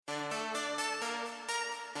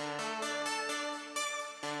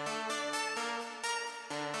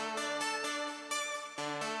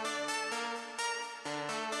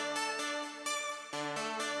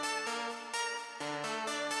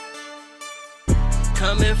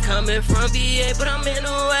Coming from VA, but I'm in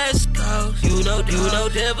the West Coast. You know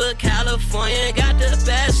Denver, California got the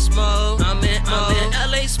best smoke. I'm in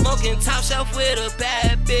LA smoking top shelf with a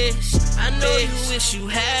bad bitch. I know you wish you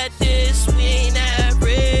had this, we ain't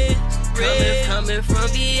average. Coming from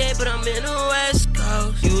VA, but I'm in the West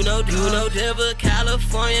Coast. You know Denver,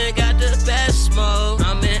 California got the best smoke.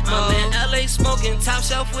 I'm in LA smoking top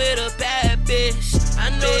shelf with a bad bitch. I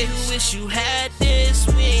know you wish you had this,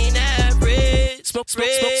 we ain't average.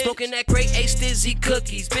 Smoking that great H Dizzy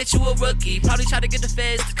cookies. Bitch, you a rookie. Probably tried to get the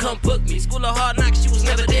feds to come book me. School of hard knocks, you was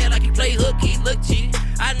never there like you play hooky. Look, G,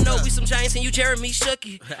 I know we some giants and you Jeremy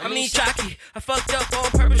Shooky. I mean Shocky. I fucked up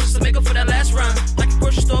on purpose just to make up for that last rhyme. Like a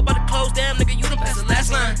grocery store about to close, damn nigga, you done passed the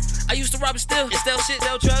last line. I used to rob and steal, and sell shit,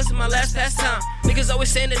 sell drugs in my last pastime. Niggas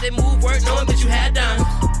always saying that they move work, knowing that you had dimes.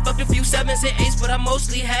 Fucked a few 7s and 8s, but I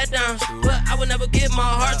mostly had dimes. But I would never give my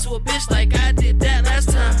heart to a bitch like I did that last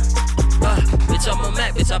time. Bitch, I'm a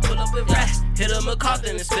Mac, bitch, I pull up with racks. Hit a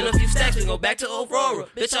McCarthy and spin a few stacks. We go back to Aurora.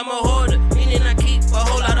 Bitch, I'm a hoarder, meaning I keep a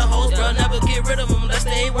whole lot of hoes, bro. Never get rid of them unless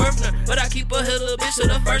they ain't worth none. But I keep a hood little bitch to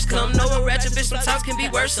the first come. Know a ratchet bitch sometimes can be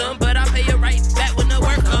worse, some, but I pay it right back when the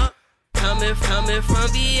work come. Coming from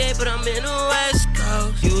VA, but I'm in the West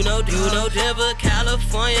Coast. You know Denver,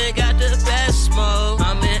 California got the best smoke.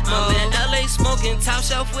 I'm in LA smoking top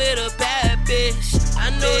shelf with a bad bitch.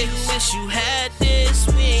 I know you wish you had this,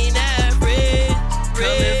 we ain't average.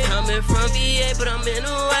 Coming from VA, but I'm in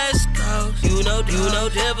the West Coast. You know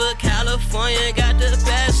Denver, California got the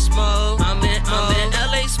best smoke. I'm in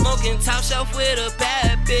LA smoking top shelf with a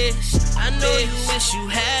bad bitch. I know you wish you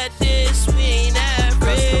had this, we ain't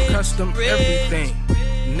average. Custom everything,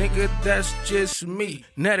 nigga, that's just me.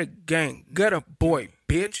 Netta gang, gutter boy,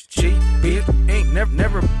 bitch, cheap bitch. Ain't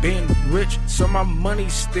never been rich, so my money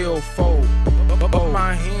still fold. But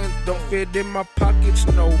my hands don't fit in my pockets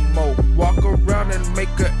no more. Walk around and make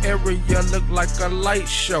an area look like a light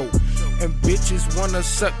show. And bitches wanna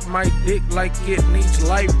suck my dick like it needs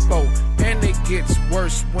lipo. And it gets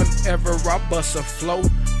worse whenever I bust a flow.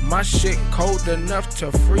 My shit cold enough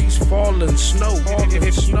to freeze falling snow.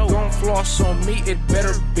 If you gon' floss on me, it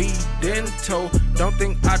better be Dento. Don't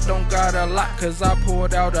think I don't got a lot, cause I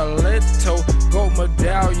poured out a little. Gold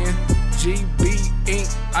medallion, GB ink,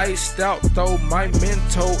 iced out though. My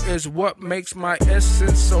mental is what makes my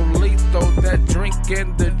essence so lethal. That drink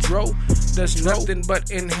and the dro, does nothing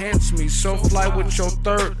but enhance me. So fly with your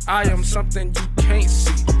third eye, I'm something you can't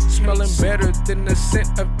see. Smelling better than the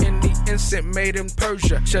scent of any incense made in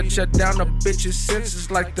Persia. Shut down a bitch's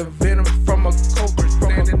senses like the venom from a cobra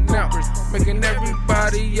standing out, making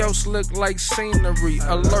everybody else look like scenery.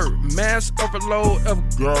 Alert, mass overload of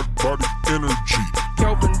God body energy.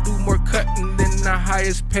 Kelvin do more cutting than the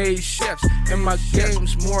highest paid chefs, and my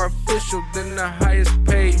game's more official than the highest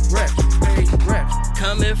paid reps.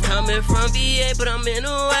 Coming from VA, but I'm in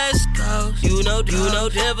the West Coast. You know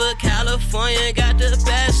Denver, California got the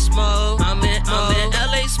best smoke. I'm in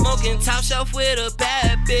LA smoking top shelf with a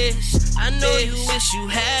bad bitch. I know you wish you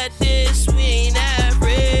had this, we ain't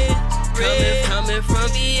average. Coming from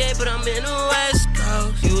VA, but I'm in the West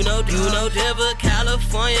Coast. You know Denver,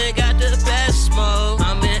 California got the best smoke.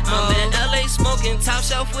 I'm in LA smoking top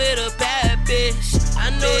shelf with a bad bitch. I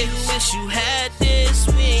know you wish you had